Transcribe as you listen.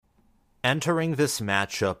Entering this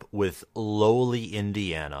matchup with lowly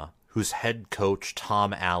Indiana, whose head coach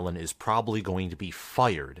Tom Allen is probably going to be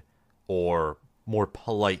fired, or more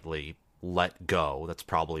politely, let go. That's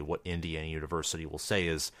probably what Indiana University will say,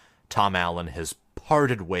 is Tom Allen has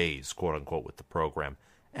parted ways, quote unquote, with the program.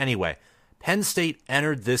 Anyway, Penn State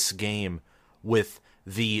entered this game with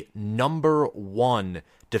the number one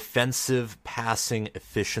defensive passing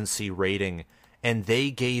efficiency rating, and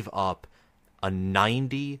they gave up a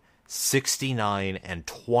 90, 69, and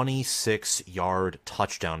 26-yard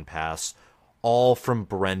touchdown pass, all from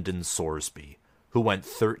Brendan Sorsby, who went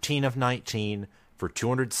 13 of 19 for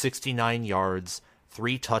 269 yards,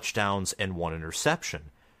 3 touchdowns, and 1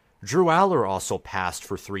 interception. Drew Aller also passed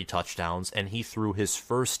for 3 touchdowns, and he threw his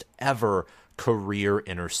first ever career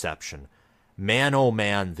interception. Man, oh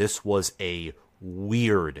man, this was a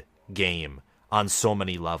weird game on so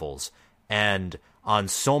many levels. And on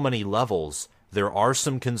so many levels, there are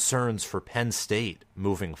some concerns for Penn State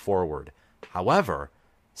moving forward. However,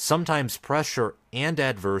 sometimes pressure and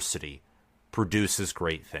adversity produces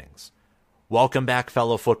great things. Welcome back,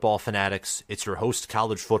 fellow football fanatics. It's your host,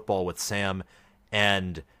 College Football with Sam,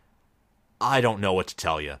 and I don't know what to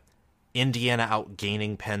tell you. Indiana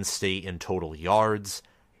outgaining Penn State in total yards.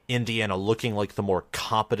 Indiana looking like the more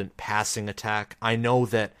competent passing attack. I know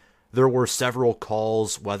that there were several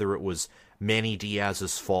calls, whether it was Manny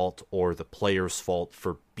Diaz's fault or the player's fault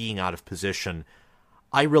for being out of position.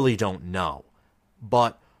 I really don't know.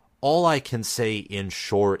 But all I can say in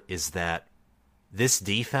short is that this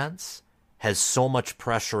defense has so much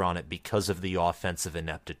pressure on it because of the offensive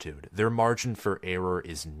ineptitude. Their margin for error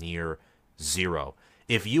is near zero.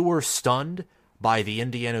 If you were stunned by the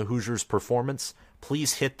Indiana Hoosiers' performance,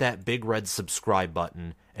 please hit that big red subscribe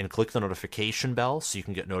button and click the notification bell so you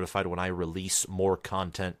can get notified when I release more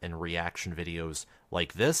content and reaction videos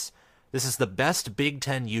like this. This is the best Big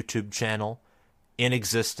Ten YouTube channel in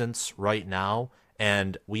existence right now,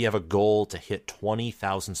 and we have a goal to hit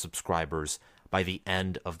 20,000 subscribers by the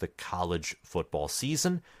end of the college football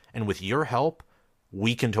season, and with your help,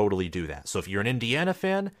 we can totally do that. So if you're an Indiana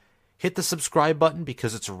fan, hit the subscribe button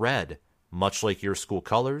because it's red, much like your school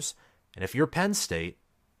colors. And if you're Penn State,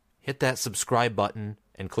 hit that subscribe button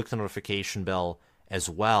and click the notification bell as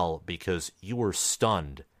well because you were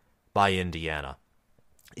stunned by Indiana.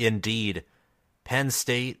 Indeed, Penn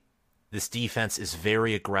State, this defense is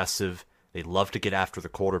very aggressive. They love to get after the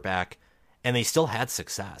quarterback, and they still had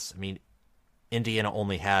success. I mean, Indiana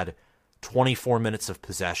only had 24 minutes of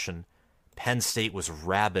possession. Penn State was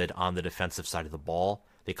rabid on the defensive side of the ball.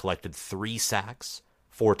 They collected 3 sacks,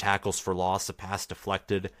 4 tackles for loss, a pass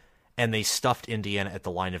deflected, and they stuffed Indiana at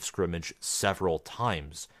the line of scrimmage several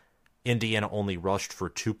times. Indiana only rushed for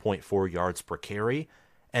 2.4 yards per carry,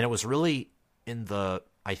 and it was really in the,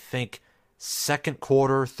 I think, second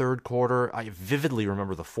quarter, third quarter, I vividly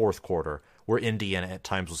remember the fourth quarter, where Indiana at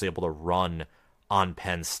times was able to run on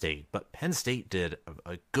Penn State. But Penn State did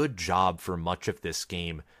a good job for much of this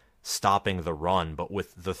game stopping the run, but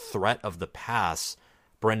with the threat of the pass,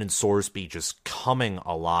 Brendan Sorsby just coming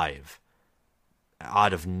alive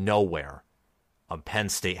out of nowhere. Penn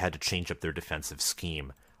State had to change up their defensive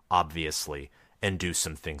scheme, obviously, and do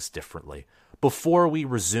some things differently. Before we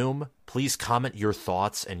resume, please comment your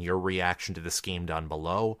thoughts and your reaction to this game down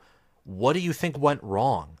below. What do you think went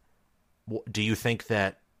wrong? Do you think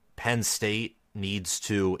that Penn State needs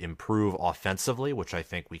to improve offensively, which I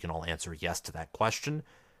think we can all answer yes to that question?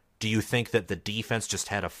 Do you think that the defense just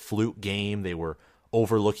had a fluke game? They were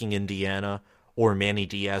overlooking Indiana, or Manny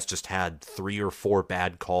Diaz just had 3 or 4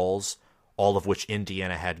 bad calls, all of which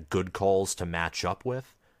Indiana had good calls to match up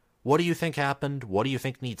with? What do you think happened? What do you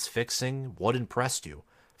think needs fixing? What impressed you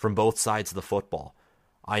from both sides of the football?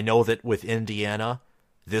 I know that with Indiana,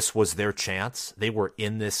 this was their chance. They were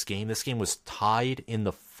in this game. This game was tied in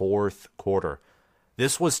the fourth quarter.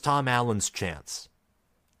 This was Tom Allen's chance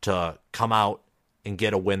to come out and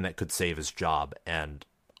get a win that could save his job, and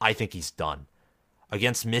I think he's done.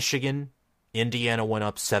 Against Michigan, Indiana went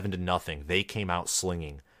up 7-0. They came out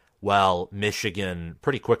slinging. Well, Michigan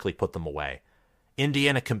pretty quickly put them away.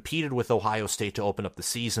 Indiana competed with Ohio State to open up the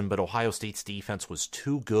season, but Ohio State's defense was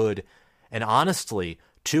too good and honestly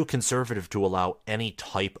too conservative to allow any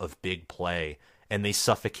type of big play, and they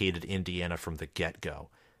suffocated Indiana from the get-go.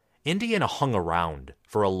 Indiana hung around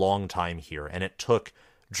for a long time here, and it took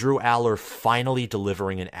Drew Aller finally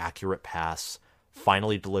delivering an accurate pass,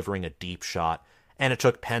 finally delivering a deep shot, and it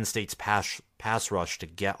took Penn State's pass rush to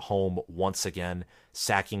get home once again,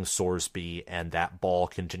 sacking Sorsby, and that ball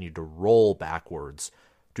continued to roll backwards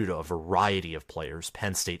due to a variety of players,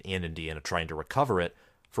 Penn State and Indiana, trying to recover it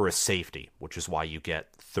for a safety, which is why you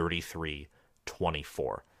get 33-24.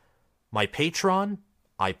 My Patreon,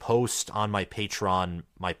 I post on my Patreon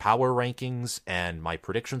my power rankings and my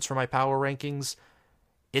predictions for my power rankings.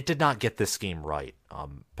 It did not get this game right.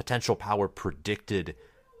 Potential Power predicted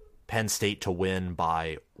Penn State to win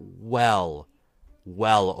by well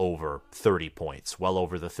over 30 points, well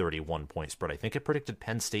over the 31 point spread. I think it predicted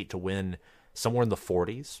Penn State to win somewhere in the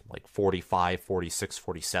 40s, like 45, 46,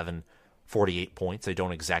 47, 48 points. I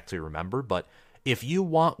don't exactly remember, but if you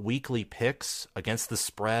want weekly picks against the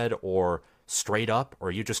spread or straight up,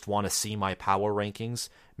 or you just want to see my power rankings,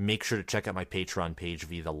 make sure to check out my Patreon page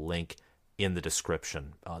via the link in the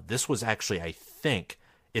description. This was actually, I think,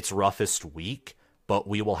 its roughest week, but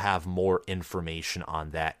we will have more information on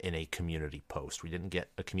that in a community post. We didn't get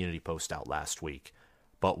a community post out last week,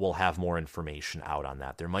 but we'll have more information out on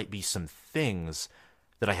that. There might be some things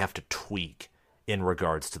that I have to tweak in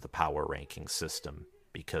regards to the power ranking system,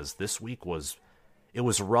 because this week was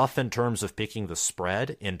rough in terms of picking the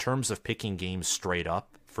spread. In terms of picking games straight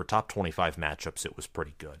up for top 25 matchups, it was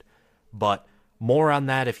pretty good. But more on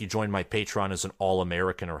that if you join my Patreon as an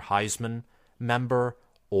All-American or Heisman member,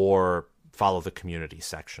 or follow the community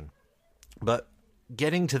section. But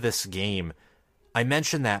getting to this game, I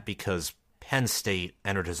mention that because Penn State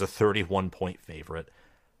entered as a 31-point favorite.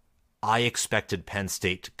 I expected Penn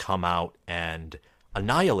State to come out and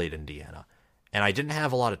annihilate Indiana, and I didn't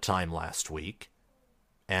have a lot of time last week,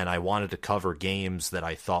 and I wanted to cover games that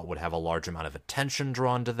I thought would have a large amount of attention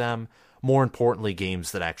drawn to them, more importantly,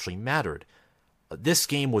 games that actually mattered. This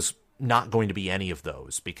game was not going to be any of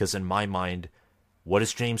those, because in my mind, what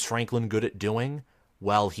is James Franklin good at doing?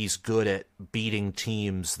 Well, he's good at beating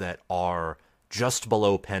teams that are just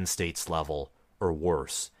below Penn State's level or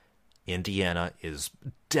worse. Indiana is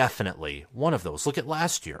definitely one of those. Look at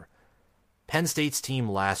last year. Penn State's team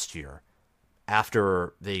last year,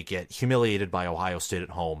 after they get humiliated by Ohio State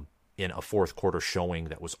at home in a fourth quarter showing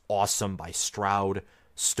that was awesome by Stroud,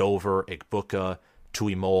 Stover, Igbuka,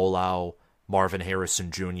 Tuimoloau, Marvin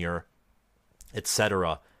Harrison Jr.,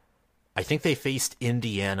 etc., I think they faced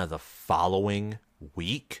Indiana the following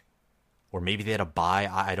week, or maybe they had a bye.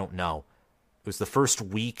 I don't know. It was the first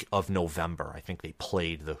week of November. I think they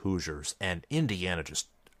played the Hoosiers, and Indiana just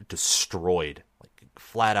destroyed, like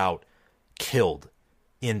flat out killed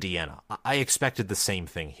Indiana. I expected the same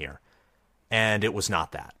thing here, and it was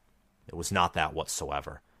not that. It was not that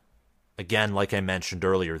whatsoever. Again, like I mentioned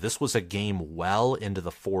earlier, this was a game well into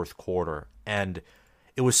the fourth quarter, and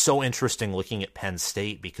it was so interesting looking at Penn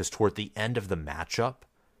State because toward the end of the matchup,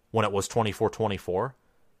 when it was 24-24,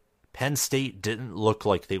 Penn State didn't look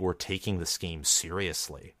like they were taking this game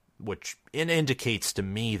seriously, which indicates to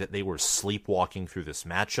me that they were sleepwalking through this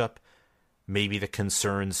matchup. Maybe the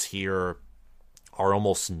concerns here are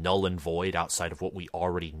almost null and void outside of what we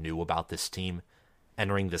already knew about this team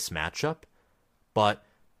entering this matchup. But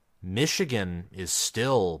Michigan is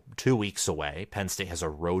still 2 weeks away. Penn State has a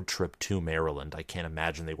road trip to Maryland. I can't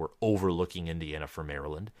imagine they were overlooking Indiana for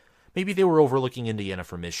Maryland. Maybe they were overlooking Indiana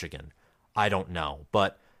for Michigan. I don't know.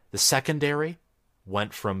 But the secondary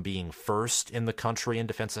went from being first in the country in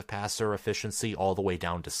defensive passer efficiency all the way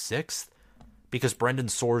down to sixth because Brendan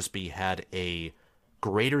Sorsby had a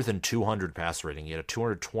greater than 200 passer rating. He had a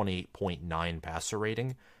 228.9 passer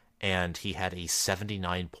rating, and he had a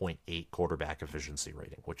 79.8 quarterback efficiency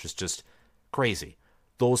rating, which is just crazy.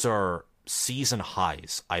 Those are season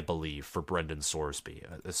highs, I believe, for Brendan Sorsby,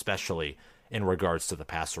 especially in regards to the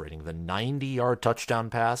passer rating. The 90-yard touchdown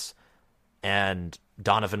pass and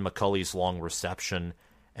Donovan McCulley's long reception,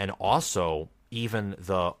 and also even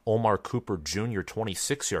the Omar Cooper Jr.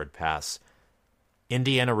 26-yard pass,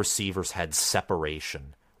 Indiana receivers had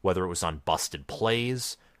separation, whether it was on busted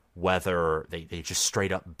plays, whether they just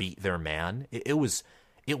straight up beat their man. It was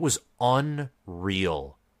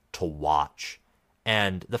unreal to watch.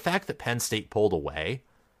 And the fact that Penn State pulled away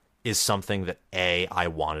is something that, A, I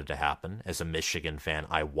wanted to happen. As a Michigan fan,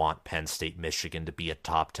 I want Penn State-Michigan to be a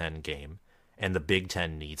top 10 game, and the Big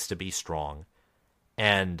Ten needs to be strong.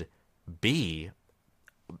 And B,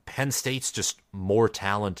 Penn State's just more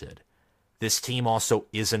talented. This team also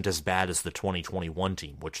isn't as bad as the 2021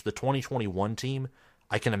 team, which the 2021 team,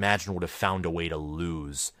 I can imagine, would have found a way to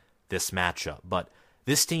lose this matchup. But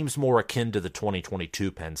this team's more akin to the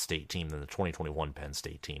 2022 Penn State team than the 2021 Penn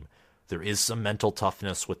State team. There is some mental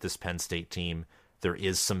toughness with this Penn State team. There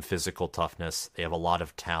is some physical toughness. They have a lot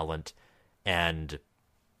of talent. And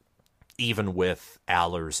even with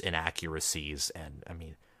Aller's inaccuracies, and I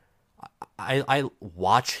mean, I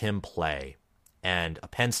watch him play, and a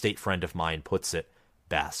Penn State friend of mine puts it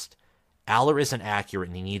best. Aller isn't accurate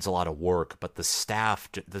and he needs a lot of work, but the staff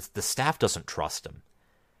doesn't trust him.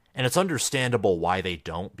 And it's understandable why they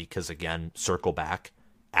don't, because again, circle back,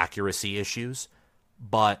 accuracy issues,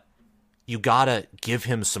 but you gotta give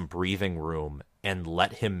him some breathing room and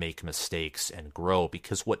let him make mistakes and grow,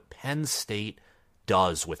 because what Penn State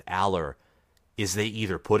does with Aller is they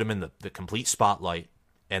either put him in the complete spotlight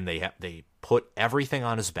and they put everything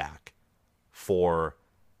on his back for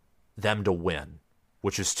them to win,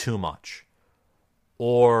 which is too much,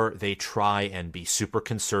 or they try and be super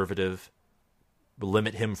conservative,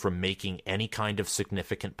 limit him from making any kind of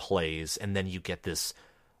significant plays, and then you get this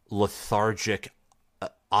lethargic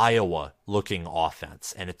Iowa-looking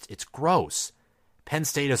offense, and it's gross. Penn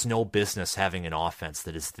State has no business having an offense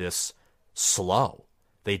that is this slow.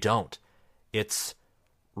 They don't. It's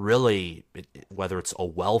really, whether it's a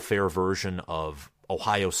welfare version of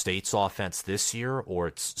Ohio State's offense this year or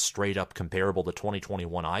it's straight up comparable to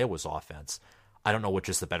 2021 Iowa's offense, I don't know which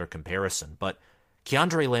is the better comparison, but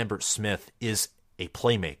Keandre Lambert-Smith is a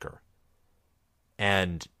playmaker,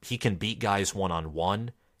 and he can beat guys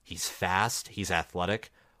one-on-one. He's fast. He's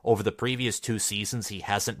athletic. Over the previous 2 seasons, he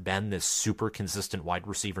hasn't been this super consistent wide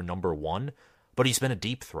receiver number 1, but he's been a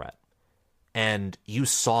deep threat. And you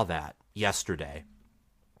saw that yesterday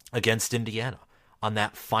against Indiana on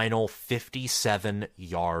that final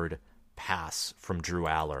 57-yard pass from Drew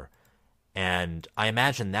Aller. And I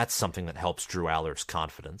imagine that's something that helps Drew Aller's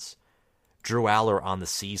confidence. Drew Aller on the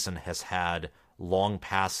season has had long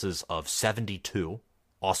passes of 72,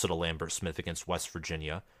 also to Lambert-Smith against West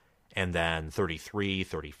Virginia, and then 33,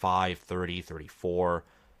 35, 30, 34.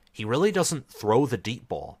 He really doesn't throw the deep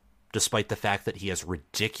ball, despite the fact that he has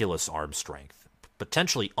ridiculous arm strength,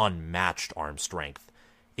 potentially unmatched arm strength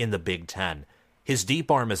in the Big Ten. His deep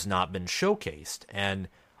arm has not been showcased, and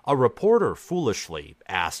a reporter foolishly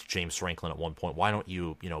asked James Franklin at one point, why don't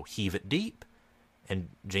you, heave it deep? And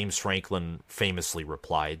James Franklin famously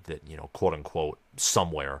replied that, quote unquote,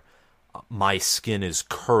 somewhere, my skin is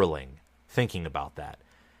curling thinking about that.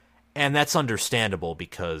 And that's understandable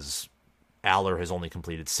because Aller has only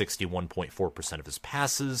completed 61.4% of his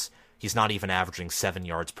passes. He's not even averaging 7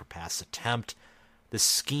 yards per pass attempt. The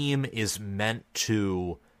scheme is meant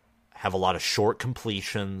to have a lot of short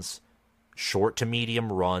completions, short to medium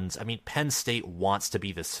runs. I mean, Penn State wants to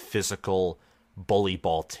be this physical bully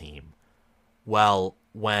ball team. Well,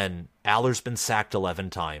 when Aller's been sacked 11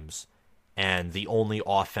 times, and the only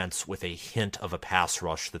offense with a hint of a pass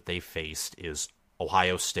rush that they faced is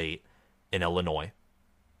Ohio State and Illinois,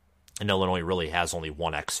 and Illinois really has only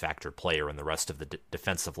one X-factor player, and the rest of the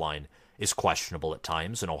defensive line is questionable at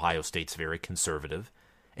times, and Ohio State's very conservative.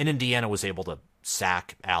 And Indiana was able to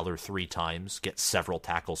sack Aller 3 times, get several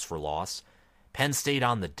tackles for loss. Penn State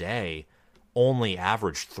on the day only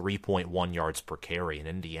averaged 3.1 yards per carry, and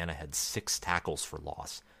Indiana had 6 tackles for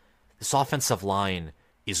loss. This offensive line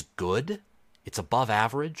is good. It's above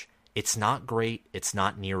average. It's not great. It's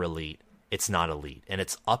not near elite. It's not elite. And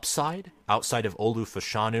its upside, outside of Olu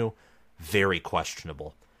Fashanu, very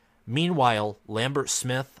questionable. Meanwhile,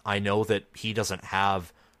 Lambert-Smith, I know that he doesn't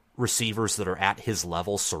have receivers that are at his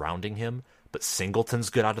level surrounding him, but Singleton's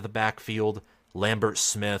good out of the backfield.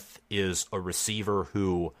 Lambert-Smith is a receiver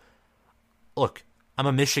who, look, I'm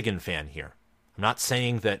a Michigan fan here. I'm not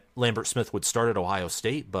saying that Lambert-Smith would start at Ohio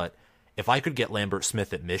State, but if I could get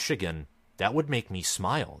Lambert-Smith at Michigan, that would make me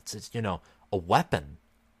smile. It's a weapon,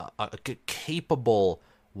 a capable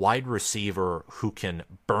wide receiver who can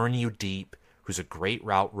burn you deep, who's a great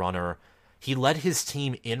route runner. He led his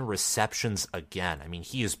team in receptions again. I mean,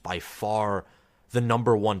 he is by far the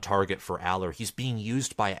number 1 target for Aller. He's being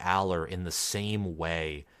used by Aller in the same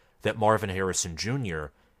way that Marvin Harrison Jr.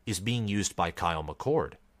 is being used by Kyle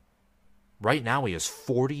McCord. Right now he has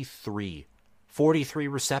 43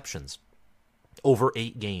 receptions over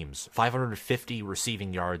 8 games, 550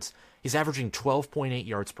 receiving yards. He's averaging 12.8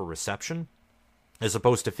 yards per reception, as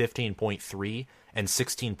opposed to 15.3 and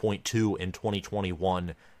 16.2 in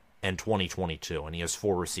 2021 and 2022, and he has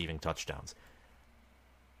 4 receiving touchdowns.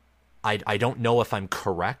 I don't know if I'm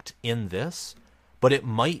correct in this, but it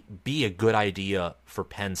might be a good idea for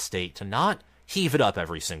Penn State to not heave it up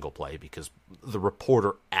every single play, because the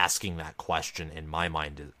reporter asking that question, in my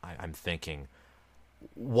mind, I'm thinking,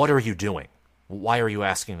 what are you doing? Why are you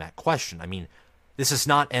asking that question? I mean, this is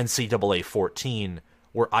not NCAA 14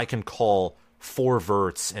 where I can call 4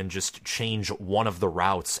 verts and just change one of the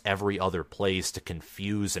routes every other plays to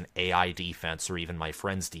confuse an AI defense or even my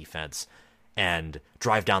friend's defense and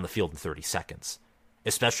drive down the field in 30 seconds.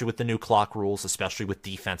 Especially with the new clock rules, especially with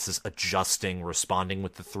defenses adjusting, responding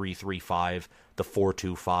with the 3-3-5, the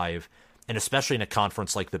 4-2-5, and especially in a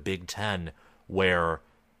conference like the Big Ten where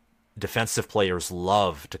defensive players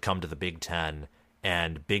love to come to the Big Ten,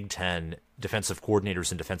 and Big Ten defensive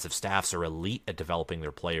coordinators and defensive staffs are elite at developing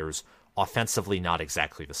their players Offensively, not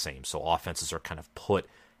exactly the same. So offenses are kind of put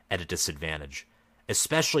at a disadvantage,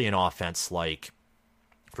 especially an offense like,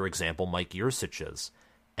 for example, Mike Yurcich's,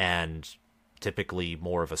 and typically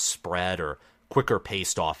more of a spread or quicker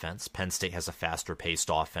paced offense. Penn State has a faster paced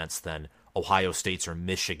offense than Ohio State's or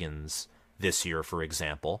Michigan's this year, for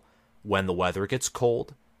example. When the weather gets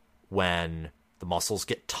cold, when the muscles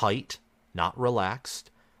get tight, not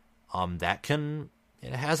relaxed,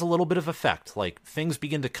 it has a little bit of effect. Like, things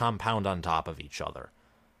begin to compound on top of each other.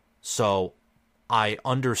 So I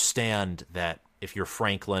understand that if you're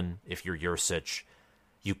Franklin, if you're Yurcich,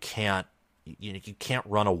 you can't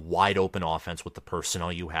run a wide open offense with the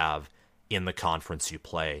personnel you have in the conference you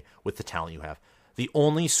play, with the talent you have. The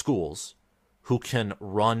only schools who can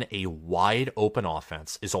run a wide open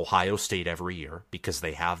offense is Ohio State every year, because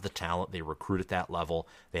they have the talent, they recruit at that level,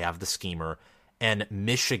 they have the schemer, and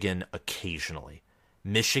Michigan occasionally.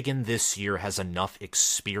 Michigan this year has enough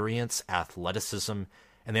experience, athleticism,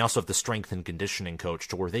 and they also have the strength and conditioning coach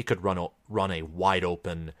to where they could run a wide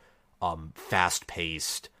open,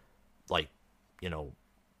 fast-paced,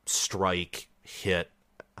 strike, hit.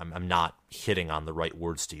 I'm not hitting on the right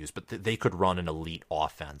words to use, but they could run an elite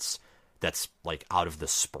offense that's like out of the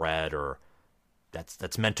spread, or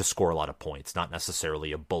that's meant to score a lot of points, not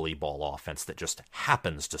necessarily a bully ball offense that just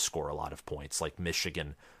happens to score a lot of points like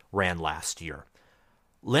Michigan ran last year.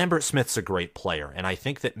 Lambert Smith's a great player, and I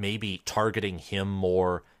think that maybe targeting him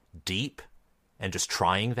more deep and just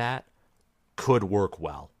trying that could work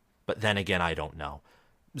well. But then again, I don't know.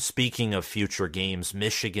 Speaking of future games,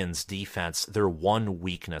 Michigan's defense, their one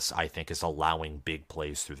weakness, I think, is allowing big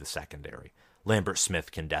plays through the secondary. Lambert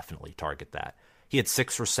Smith can definitely target that. He had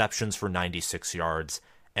 6 receptions for 96 yards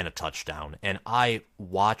and a touchdown. And I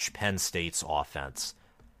watch Penn State's offense,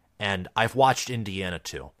 and I've watched Indiana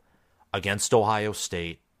too. Against Ohio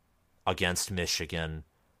State, against Michigan,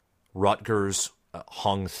 Rutgers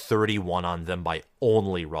hung 31 on them by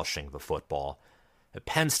only rushing the football.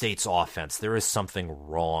 Penn State's offense, there is something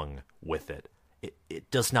wrong with it.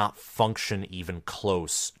 It does not function even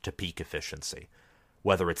close to peak efficiency.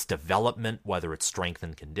 Whether it's development, whether it's strength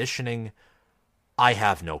and conditioning, I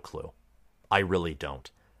have no clue. I really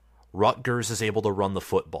don't. Rutgers is able to run the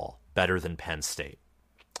football better than Penn State.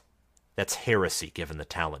 That's heresy given the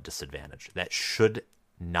talent disadvantage. That should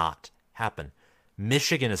not happen.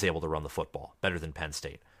 Michigan is able to run the football better than Penn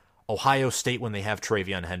State. Ohio State, when they have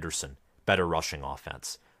Travion Henderson, better rushing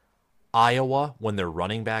offense. Iowa, when their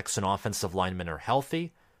running backs and offensive linemen are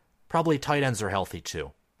healthy, probably tight ends are healthy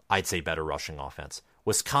too. I'd say better rushing offense.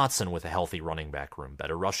 Wisconsin with a healthy running back room,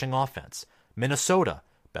 better rushing offense. Minnesota,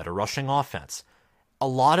 better rushing offense. A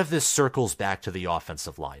lot of this circles back to the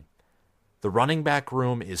offensive line. The running back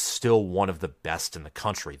room is still one of the best in the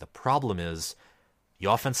country. The problem is the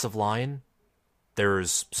offensive line,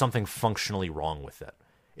 there's something functionally wrong with it.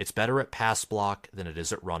 It's better at pass block than it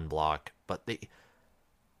is at run block, but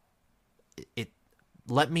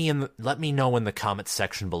let me know in the comments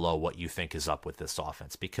section below what you think is up with this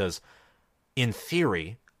offense, because in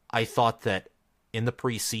theory, I thought that in the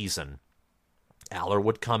preseason, Aller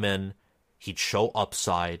would come in, he'd show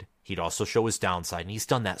upside, he'd also show his downside, and he's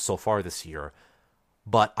done that so far this year.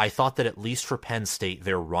 But I thought that at least for Penn State,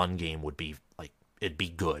 their run game would be it'd be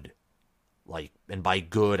good. And by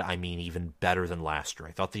good, I mean even better than last year.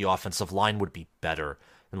 I thought the offensive line would be better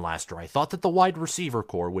than last year. I thought that the wide receiver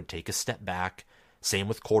core would take a step back, same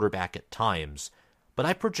with quarterback at times. But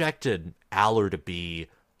I projected Aller to be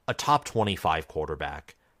a top 25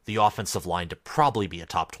 quarterback, the offensive line to probably be a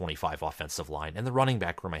top 25 offensive line, and the running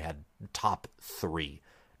back room I had top 3,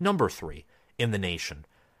 number 3 in the nation.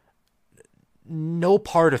 No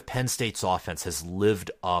part of Penn State's offense has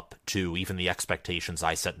lived up to even the expectations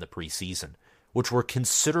I set in the preseason, which were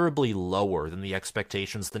considerably lower than the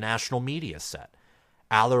expectations the national media set.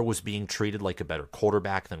 Aller was being treated like a better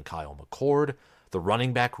quarterback than Kyle McCord. The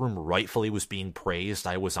running back room rightfully was being praised.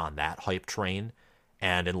 I was on that hype train,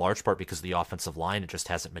 and in large part because of the offensive line, it just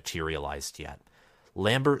hasn't materialized yet.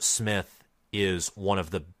 Lambert Smith is one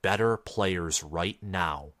of the better players right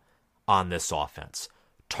now on this offense.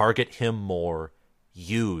 Target him more,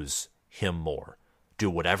 use him more. Do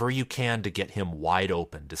whatever you can to get him wide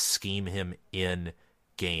open, to scheme him in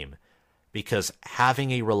game. Because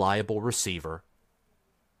having a reliable receiver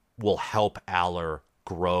will help Aller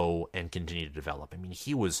grow and continue to develop. I mean,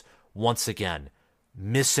 he was, once again,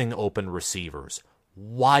 missing open receivers,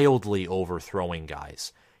 wildly overthrowing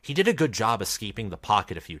guys. He did a good job escaping the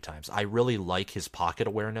pocket a few times. I really like his pocket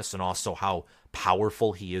awareness and also how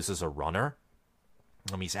powerful he is as a runner.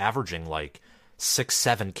 He's averaging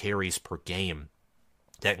 6-7 carries per game.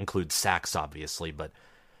 That includes sacks, obviously, but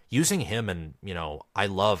using him, and, I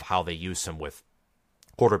love how they use him with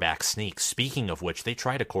quarterback sneak. Speaking of which, they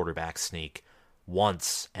tried a quarterback sneak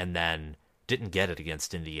once and then didn't get it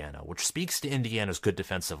against Indiana, which speaks to Indiana's good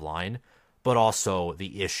defensive line, but also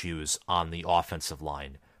the issues on the offensive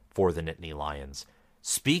line for the Nittany Lions.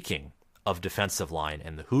 Speaking of defensive line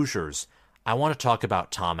and the Hoosiers, I want to talk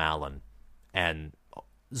about Tom Allen and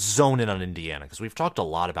zone in on Indiana, because we've talked a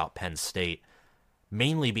lot about Penn State,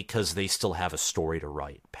 mainly because they still have a story to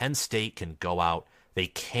write. Penn State can go out, they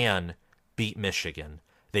can beat Michigan,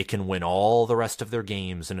 they can win all the rest of their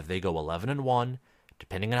games, and if they go 11-1,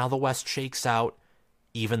 depending on how the West shakes out,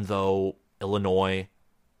 even though Illinois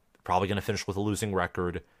probably going to finish with a losing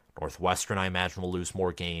record, Northwestern, I imagine, will lose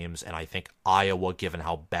more games, and I think Iowa, given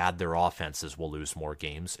how bad their offense is, will lose more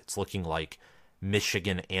games. It's looking like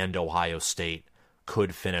Michigan and Ohio State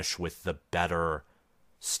could finish with the better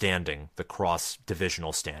standing, the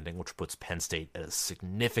cross-divisional standing, which puts Penn State at a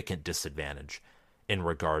significant disadvantage in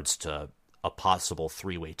regards to a possible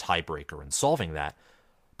three-way tiebreaker in solving that.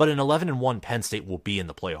 But an 11-1 Penn State will be in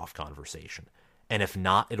the playoff conversation. And if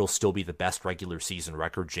not, it'll still be the best regular season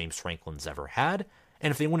record James Franklin's ever had.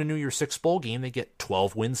 And if they win a New Year's Six bowl game, they get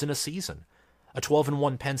 12 wins in a season. A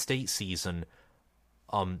 12-1 Penn State season,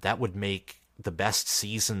 that would make the best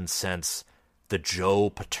season since the Joe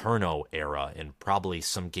Paterno era, and probably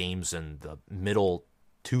some games in the middle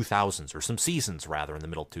 2000s, or some seasons rather in the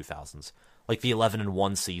middle 2000s, like the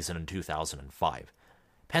 11-1 season in 2005.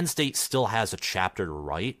 Penn State still has a chapter to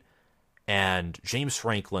write, and James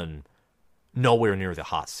Franklin nowhere near the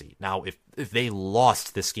hot seat. Now, if they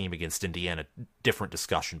lost this game against Indiana, different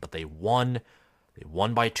discussion, but they won. They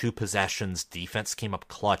won by 2 possessions. Defense came up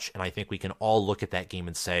clutch, and I think we can all look at that game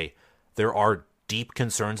and say there are deep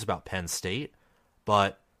concerns about Penn State,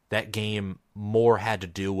 but that game more had to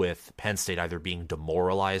do with Penn State either being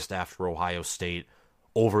demoralized after Ohio State,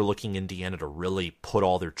 overlooking Indiana to really put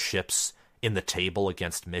all their chips in the table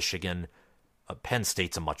against Michigan. Penn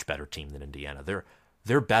State's a much better team than Indiana.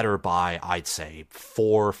 They're better by, I'd say,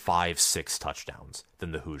 4, 5, 6 touchdowns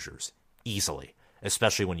than the Hoosiers, easily,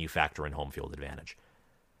 especially when you factor in home field advantage.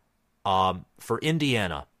 For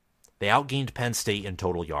Indiana, they outgained Penn State in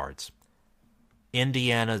total yards.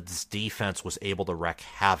 Indiana's defense was able to wreak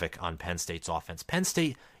havoc on Penn State's offense. Penn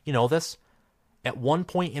State, you know this, at one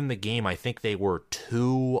point in the game, I think they were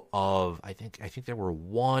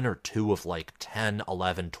 1 or 2 of like 10,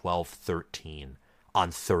 11, 12, 13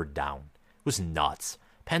 on third down. It was nuts.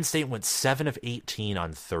 Penn State went 7 of 18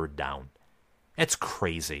 on third down. It's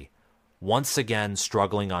crazy. Once again,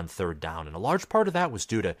 struggling on third down. And a large part of that was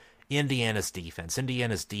due to Indiana's defense.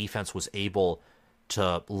 Indiana's defense was able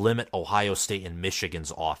to limit Ohio State and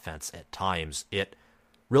Michigan's offense at times.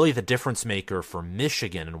 Really, the difference maker for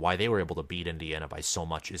Michigan and why they were able to beat Indiana by so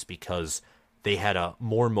much is because they had a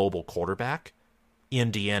more mobile quarterback.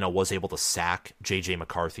 Indiana was able to sack J.J.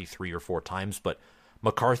 McCarthy 3 or 4 times, but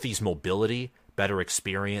McCarthy's mobility, better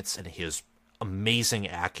experience, and his amazing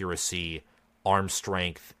accuracy, arm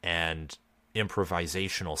strength, and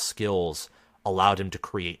improvisational skills allowed him to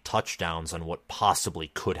create touchdowns on what possibly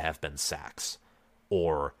could have been sacks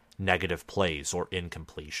or negative plays or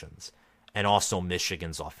incompletions. And also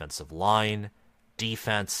Michigan's offensive line,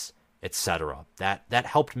 defense, etc. That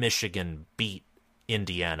helped Michigan beat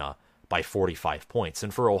Indiana by 45 points.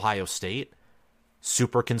 And for Ohio State,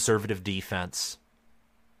 super conservative defense.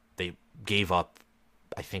 They gave up,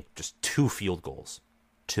 I think, just 2 field goals.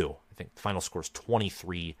 2. I think the final score is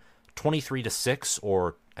 23-6,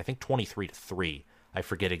 or I think 23-3. I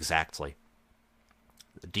forget exactly.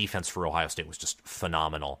 The defense for Ohio State was just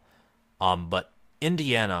phenomenal. But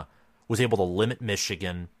Indiana was able to limit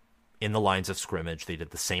Michigan in the lines of scrimmage. They did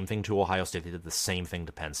the same thing to Ohio State. They did the same thing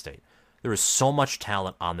to Penn State. There is so much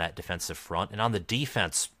talent on that defensive front and on the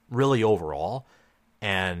defense really overall,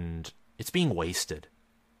 and it's being wasted.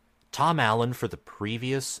 Tom Allen, for the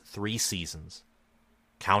previous 3 seasons,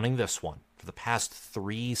 counting this one, for the past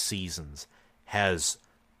 3 seasons, has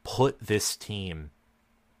put this team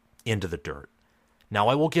into the dirt. Now,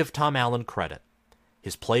 I will give Tom Allen credit.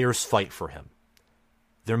 His players fight for him.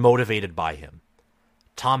 They're motivated by him.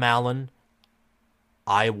 Tom Allen,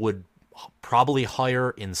 I would probably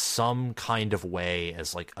hire in some kind of way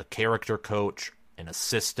as like a character coach, an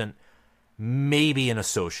assistant, maybe an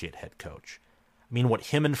associate head coach. I mean, what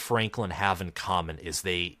him and Franklin have in common is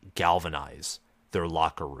they galvanize their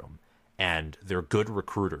locker room, and they're good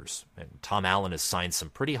recruiters. And Tom Allen has signed some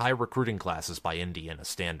pretty high recruiting classes by Indiana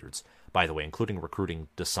standards, by the way, including recruiting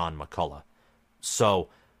Dasan McCullough. So,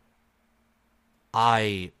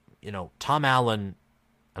 Tom Allen,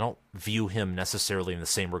 I don't view him necessarily in the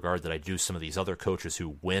same regard that I do some of these other coaches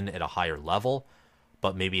who win at a higher level,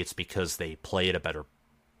 but maybe it's because they play at a better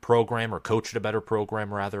program or coach at a better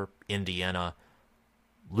program, rather. Indiana,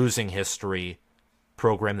 losing history,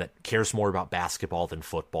 program that cares more about basketball than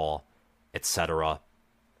football, etc.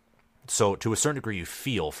 So to a certain degree, you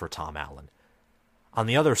feel for Tom Allen. On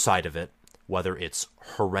the other side of it, whether it's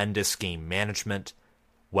horrendous game management,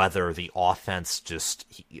 whether the offense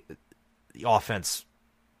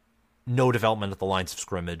no development at the lines of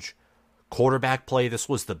scrimmage, quarterback play, this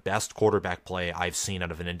was the best quarterback play I've seen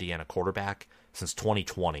out of an Indiana quarterback since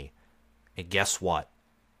 2020. And guess what?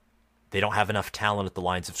 They don't have enough talent at the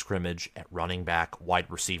lines of scrimmage, at running back, wide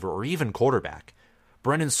receiver, or even quarterback.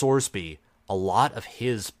 Brendan Sorsby, a lot of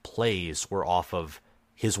his plays were off of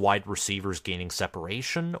his wide receivers gaining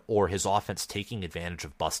separation or his offense taking advantage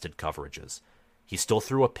of busted coverages. He still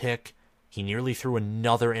threw a pick. He nearly threw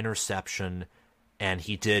another interception. And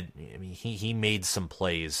he made some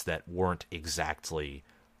plays that weren't exactly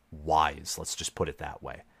wise. Let's just put it that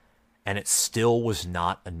way. And it still was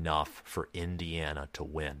not enough for Indiana to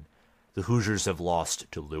win. The Hoosiers have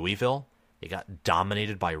lost to Louisville. They got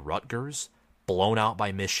dominated by Rutgers, blown out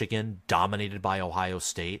by Michigan, dominated by Ohio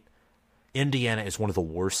State. Indiana is one of the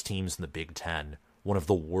worst teams in the Big Ten, one of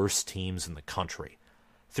the worst teams in the country.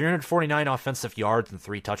 349 offensive yards and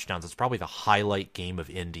 3 touchdowns. It's probably the highlight game of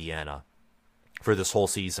Indiana for this whole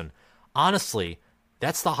season. Honestly,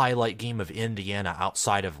 that's the highlight game of Indiana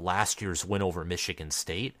outside of last year's win over Michigan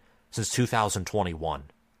State since 2021,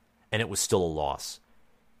 and it was still a loss.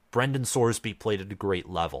 Brendan Sorsby played at a great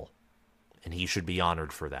level, and he should be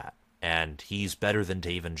honored for that. And he's better than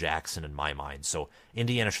David Jackson in my mind, so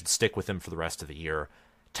Indiana should stick with him for the rest of the year.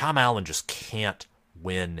 Tom Allen just can't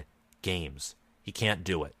win games. He can't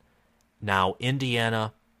do it. Now,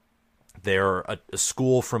 Indiana, they're a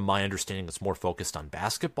school, from my understanding, that's more focused on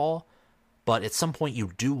basketball, but at some point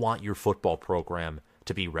you do want your football program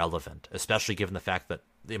to be relevant, especially given the fact that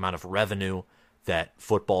the amount of revenue that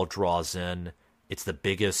football draws in, it's the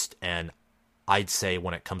biggest, and I'd say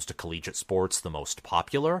when it comes to collegiate sports, the most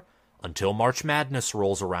popular. Until March Madness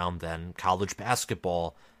rolls around, then college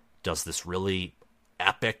basketball does this really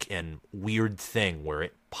epic and weird thing where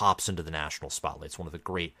it pops into the national spotlight. It's one of the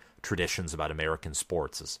great traditions about American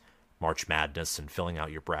sports is March Madness and filling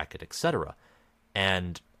out your bracket, etc.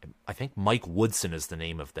 And I think Mike Woodson is the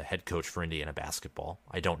name of the head coach for Indiana basketball.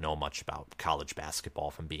 I don't know much about college basketball,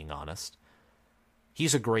 if I'm being honest.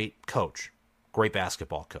 He's a great coach, great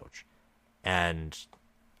basketball coach. And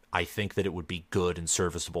I think that it would be good and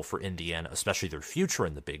serviceable for Indiana, especially their future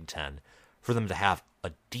in the Big Ten, for them to have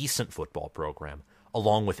a decent football program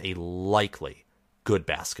along with a likely good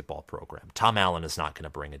basketball program. Tom Allen is not going to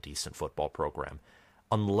bring a decent football program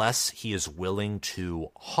unless he is willing to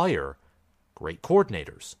hire great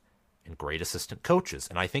coordinators and great assistant coaches.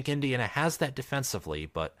 And I think Indiana has that defensively,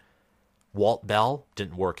 but Walt Bell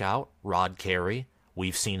didn't work out. Rod Carey,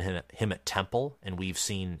 we've seen him at Temple, and we've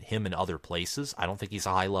seen him in other places. I don't think he's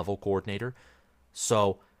a high-level coordinator.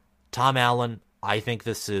 So Tom Allen, I think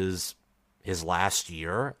this is his last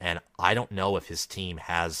year, and I don't know if his team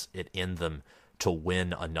has it in them to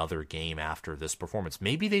win another game after this performance.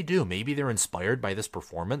 Maybe they do. Maybe they're inspired by this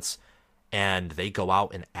performance, and they go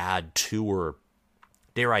out and add 2 or,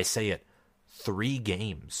 dare I say it, 3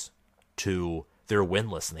 games to their win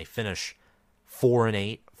list, and they finish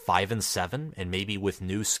 4-8, 5-7, and maybe with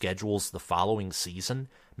new schedules the following season,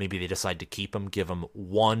 maybe they decide to keep him, give him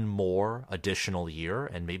 1 more additional year,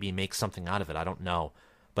 and maybe make something out of it. I don't know.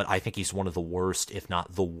 But I think he's one of the worst, if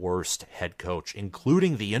not the worst, head coach,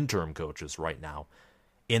 including the interim coaches right now,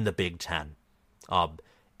 in the Big Ten.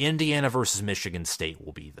 Indiana versus Michigan State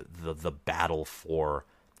will be the battle for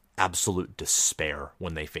absolute despair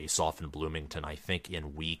when they face off in Bloomington, I think,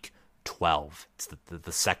 in week 12. It's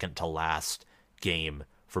the second to last game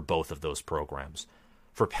for both of those programs.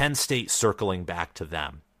 For Penn State, circling back to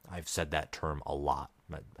them, I've said that term a lot,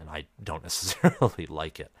 and I don't necessarily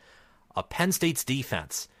like it. Penn State's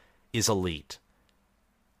defense is elite.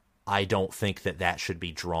 I don't think that should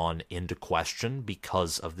be drawn into question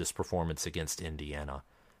because of this performance against Indiana.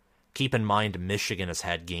 Keep in mind, Michigan has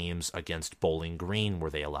had games against Bowling Green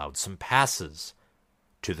where they allowed some passes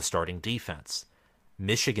to the starting defense.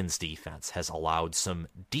 Michigan's defense has allowed some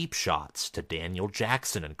deep shots to Daniel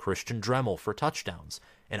Jackson and Christian Dremel for touchdowns,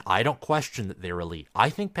 and I don't question that they're elite. I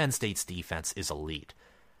think Penn State's defense is elite.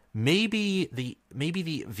 Maybe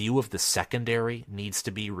the view of the secondary needs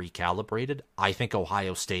to be recalibrated. I think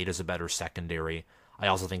Ohio State is a better secondary. I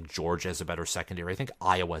also think Georgia has a better secondary. I think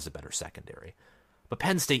Iowa has a better secondary. But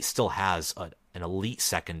Penn State still has an elite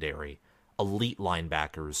secondary, elite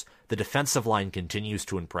linebackers. The defensive line continues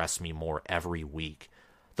to impress me more every week.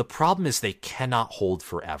 The problem is they cannot hold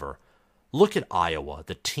forever. Look at Iowa,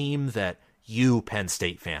 the team that you, Penn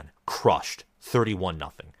State fan, crushed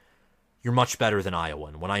 31-0. You're much better than Iowa.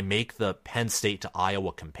 And when I make the Penn State to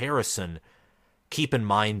Iowa comparison, keep in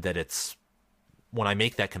mind that when I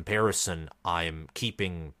make that comparison, I'm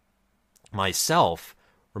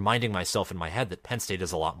reminding myself in my head that Penn State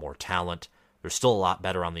has a lot more talent. They're still a lot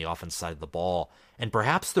better on the offense side of the ball. And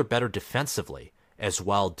perhaps they're better defensively as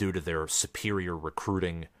well due to their superior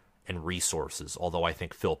recruiting and resources. Although I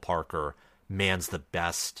think Phil Parker mans the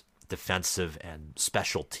best defensive and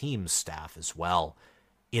special teams staff as well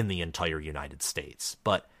in the entire United States.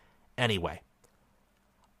 But anyway,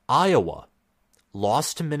 Iowa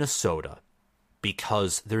lost to Minnesota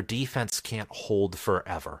because their defense can't hold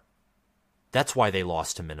forever. That's why they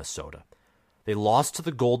lost to Minnesota. They lost to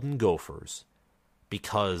the Golden Gophers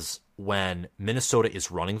because when Minnesota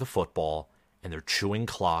is running the football and they're chewing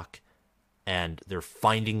clock and they're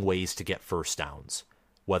finding ways to get first downs,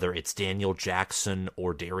 whether it's Daniel Jackson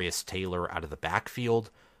or Darius Taylor out of the backfield,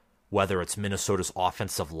 whether it's Minnesota's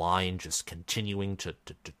offensive line just continuing to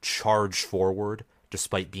charge forward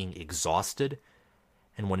despite being exhausted.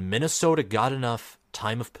 And when Minnesota got enough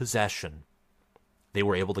time of possession, they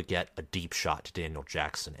were able to get a deep shot to Daniel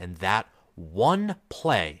Jackson. And that one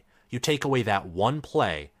play, you take away that one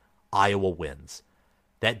play, Iowa wins.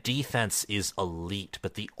 That defense is elite,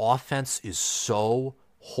 but the offense is so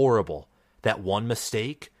horrible. That one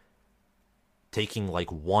mistake, taking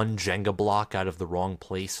like one Jenga block out of the wrong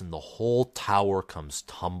place, and the whole tower comes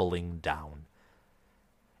tumbling down.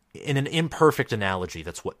 In an imperfect analogy,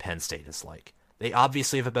 that's what Penn State is like. They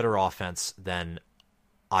obviously have a better offense than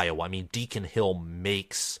Iowa. I mean, Deacon Hill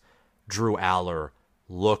makes Drew Aller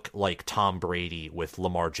look like Tom Brady with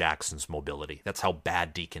Lamar Jackson's mobility. That's how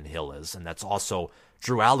bad Deacon Hill is. And that's also,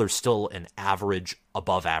 Drew Aller's still an average,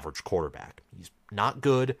 above average quarterback. He's not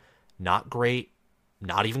good, not great,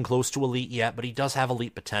 not even close to elite yet, but he does have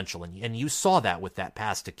elite potential. And you saw that with that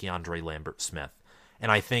pass to Keandre Lambert-Smith.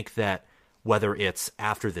 And I think that whether it's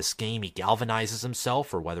after this game he galvanizes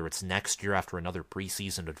himself or whether it's next year after another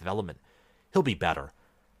preseason of development, he'll be better.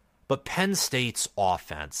 But Penn State's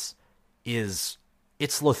offense it's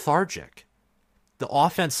lethargic. The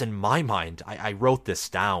offense, in my mind, I wrote this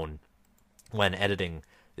down when editing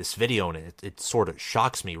this video, and it sort of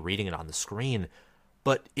shocks me reading it on the screen,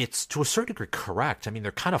 but it's to a certain degree correct. I mean,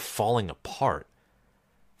 they're kind of falling apart.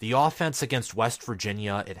 The offense against West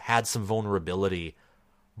Virginia, it had some vulnerability,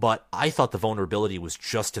 but I thought the vulnerability was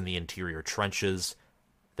just in the interior trenches.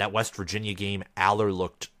 That West Virginia game, Aller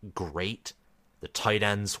looked great. The tight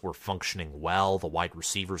ends were functioning well. The wide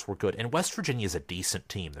receivers were good. And West Virginia is a decent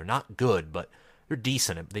team. They're not good, but they're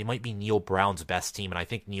decent. They might be Neil Brown's best team, and I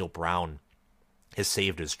think Neil Brown has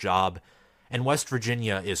saved his job. And West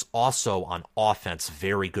Virginia is also on offense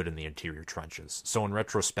very good in the interior trenches. So in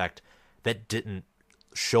retrospect, that didn't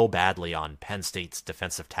show badly on Penn State's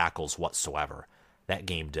defensive tackles whatsoever. That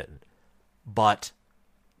game didn't. But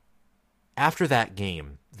after that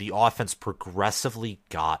game, the offense progressively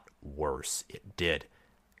got worse. It did.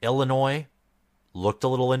 Illinois looked a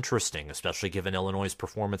little interesting, especially given Illinois'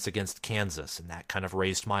 performance against Kansas, and that kind of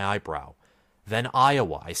raised my eyebrow. Then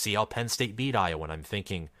Iowa. I see how Penn State beat Iowa, and I'm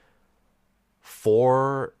thinking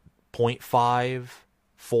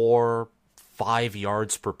 4.5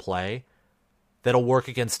 yards per play. That'll work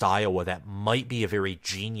against Iowa. That might be a very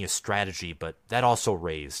genius strategy, but that also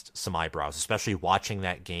raised some eyebrows, especially watching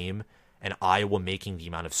that game and Iowa making the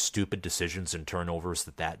amount of stupid decisions and turnovers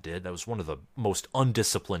that did. That was one of the most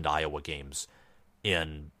undisciplined Iowa games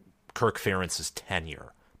in Kirk Ferentz's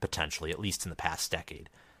tenure, potentially, at least in the past decade.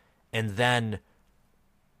 And then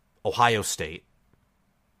Ohio State.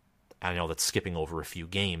 I know that's skipping over a few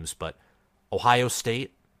games, but Ohio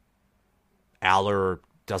State, Aller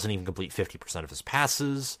doesn't even complete 50% of his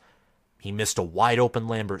passes. He missed a wide-open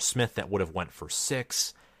Lambert-Smith that would have went for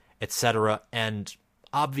 6, etc. And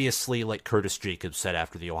obviously, like Curtis Jacobs said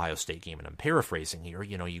after the Ohio State game, and I'm paraphrasing here,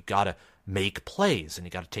 you got to make plays and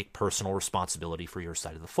you got to take personal responsibility for your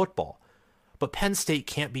side of the football. But Penn State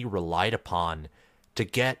can't be relied upon to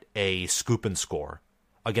get a scoop and score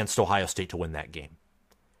against Ohio State to win that game.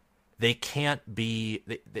 They can't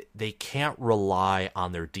rely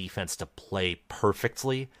on their defense to play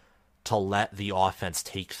perfectly to let the offense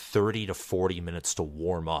take 30 to 40 minutes to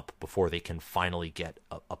warm up before they can finally get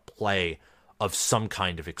a play of some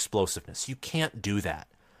kind of explosiveness. You can't do that.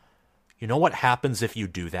 You know what happens if you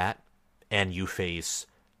do that and you face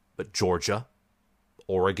Georgia,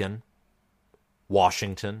 Oregon,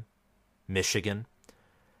 Washington, Michigan?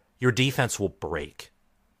 Your defense will break.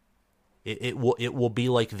 It will be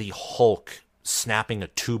like the Hulk snapping a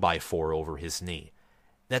 2x4 over his knee.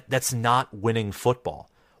 That's not winning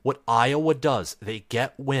football. What Iowa does, they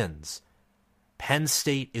get wins. Penn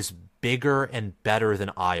State is bigger and better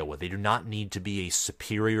than Iowa. They do not need to be a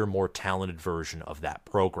superior, more talented version of that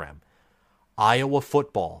program. Iowa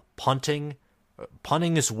football, punting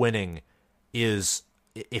is winning, is,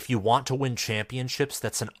 if you want to win championships,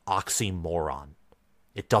 that's an oxymoron.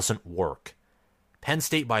 It doesn't work. Penn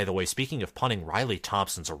State, by the way, speaking of punting, Riley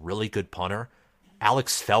Thompson's a really good punter.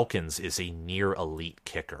 Alex Falcons is a near elite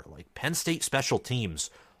kicker. Like, Penn State special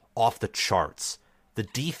teams off the charts. The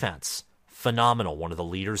defense, phenomenal, one of the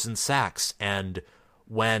leaders in sacks. And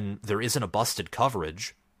when there isn't a busted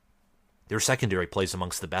coverage, their secondary plays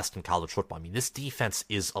amongst the best in college football. I mean, this defense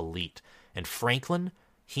is elite. And Franklin,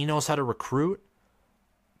 he knows how to recruit.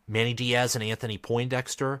 Manny Diaz and Anthony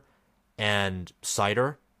Poindexter and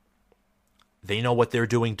Sider, they know what they're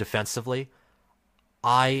doing defensively.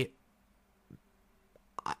 I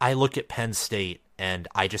look at Penn State and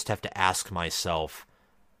I just have to ask myself,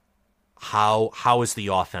 how is the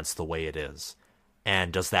offense the way it is?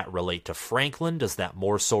 And does that relate to Franklin? Does that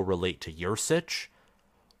more so relate to Yurcich?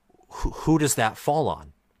 Who does that fall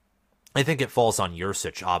on? I think it falls on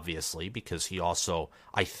Yurcich, obviously, because he also,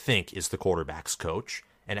 I think, is the quarterback's coach,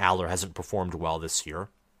 and Aller hasn't performed well this year.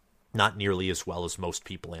 Not nearly as well as most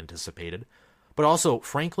people anticipated. But also,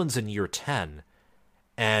 Franklin's in year 10,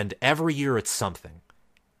 and every year it's something.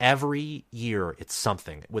 Every year it's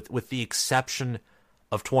something, with the exception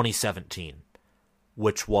of 2017,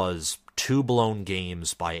 which was 2 blown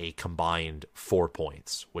games by a combined 4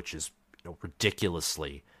 points, which is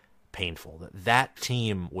ridiculously painful. That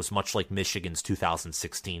team was much like Michigan's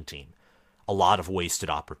 2016 team. A lot of wasted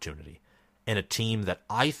opportunity. And a team that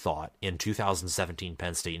I thought in 2017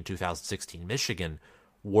 Penn State and 2016 Michigan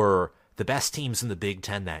were the best teams in the Big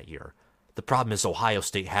Ten that year. The problem is Ohio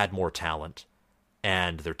State had more talent,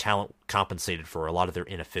 and their talent compensated for a lot of their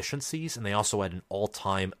inefficiencies, and they also had an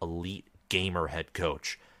all-time elite gamer head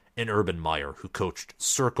coach in Urban Meyer, who coached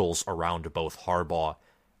circles around both Harbaugh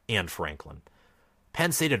and Franklin.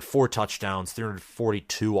 Penn State had 4 touchdowns,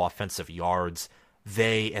 342 offensive yards.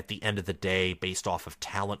 They, at the end of the day, based off of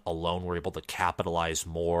talent alone, were able to capitalize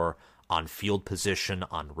more on field position,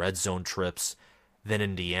 on red zone trips than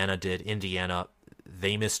Indiana did. Indiana,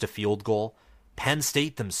 they missed a field goal. Penn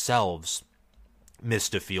State themselves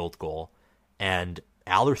missed a field goal, and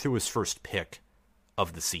Aller threw his first pick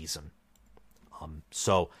of the season.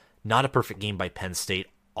 So, not a perfect game by Penn State,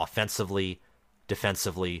 offensively,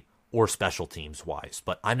 defensively, or special teams wise.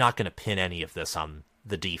 But I'm not going to pin any of this on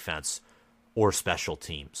the defense or special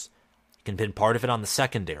teams. You can pin part of it on the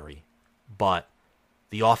secondary, but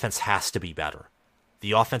the offense has to be better.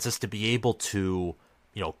 The offense has to be able to,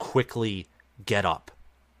 quickly get up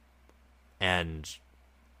and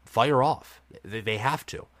fire off. They have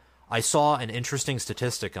to. I saw an interesting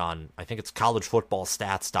statistic on, I think it's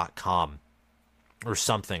collegefootballstats.com or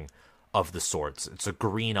something of the sorts. It's a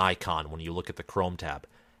green icon when you look at the Chrome tab.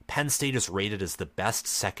 Penn State is rated as the best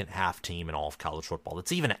second half team in all of college football.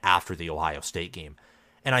 That's even after the Ohio State game.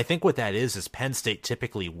 And I think what that is Penn State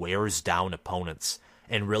typically wears down opponents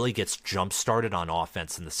and really gets jump-started on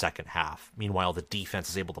offense in the second half. Meanwhile, the defense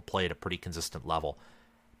is able to play at a pretty consistent level.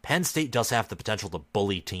 Penn State does have the potential to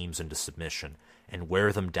bully teams into submission and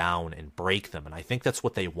wear them down and break them, and I think that's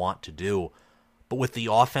what they want to do. But with the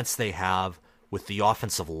offense they have, with the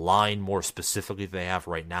offensive line more specifically they have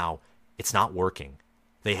right now, it's not working.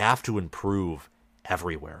 They have to improve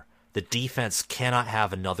everywhere. The defense cannot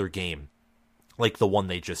have another game like the one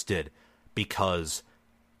they just did, because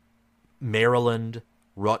Maryland,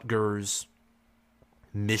 Rutgers,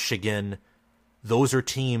 Michigan, those are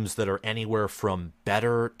teams that are anywhere from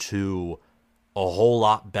better to a whole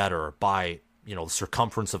lot better by, the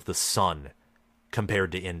circumference of the sun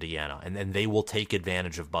compared to Indiana. And they will take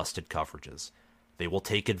advantage of busted coverages. They will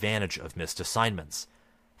take advantage of missed assignments.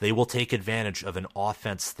 They will take advantage of an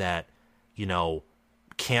offense that,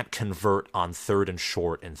 can't convert on 3rd and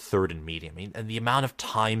short and 3rd and medium. And the amount of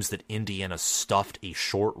times that Indiana stuffed a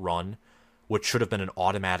short run, which should have been an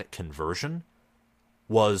automatic conversion,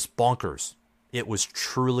 was bonkers. It was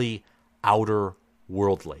truly outer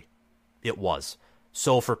worldly. It was.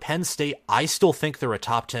 So for Penn State, I still think they're a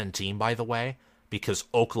top 10 team, by the way, because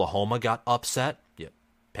Oklahoma got upset. Yeah,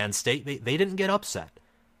 Penn State, they didn't get upset.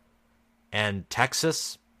 And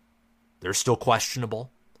Texas, they're still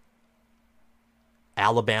questionable.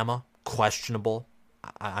 Alabama, questionable.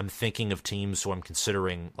 I'm thinking of teams who I'm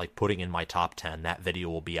considering putting in my top 10. That video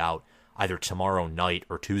will be out either tomorrow night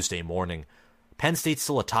or Tuesday morning. Penn State's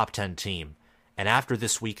still a top 10 team. And after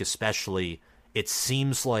this week especially, it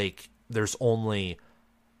seems like there's only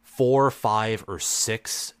 4, 5, or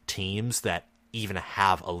 6 teams that even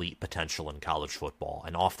have elite potential in college football.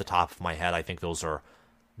 And off the top of my head, I think those are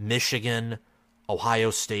Michigan,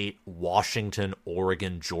 Ohio State, Washington,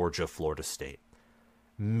 Oregon, Georgia, Florida State.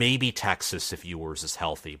 Maybe Texas if Ewers is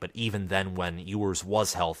healthy, but even then when Ewers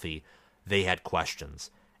was healthy, they had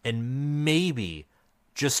questions. And maybe,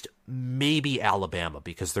 just maybe Alabama,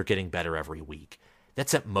 because they're getting better every week.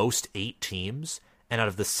 That's at most 8 teams, and out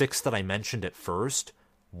of the 6 that I mentioned at first,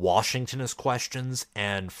 Washington has questions,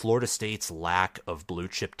 and Florida State's lack of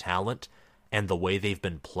blue-chip talent and the way they've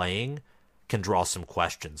been playing can draw some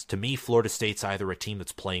questions. To me, Florida State's either a team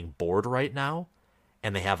that's playing bored right now,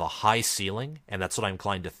 and they have a high ceiling, and that's what I'm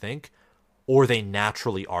inclined to think, or they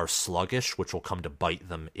naturally are sluggish, which will come to bite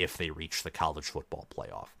them if they reach the college football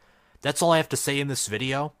playoff. That's all I have to say in this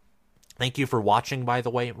video. Thank you for watching, by the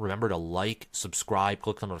way. Remember to like, subscribe,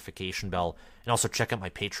 click the notification bell, and also check out my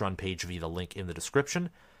Patreon page via the link in the description.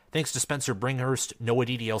 Thanks to Spencer Bringhurst, Noah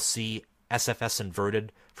DDLC, SFS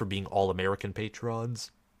Inverted for being All-American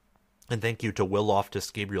patrons. And thank you to Will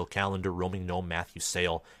Loftus, Gabriel Calendar, Roaming Gnome, Matthew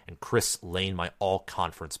Sale, and Chris Lane, my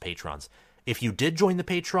all-conference patrons. If you did join the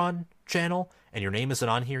Patreon channel and your name isn't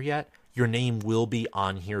on here yet, your name will be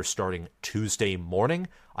on here starting Tuesday morning.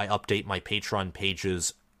 I update my Patreon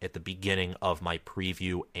pages at the beginning of my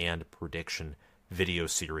preview and prediction video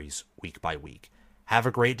series week by week. Have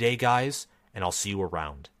a great day, guys, and I'll see you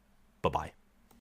around. Bye-bye.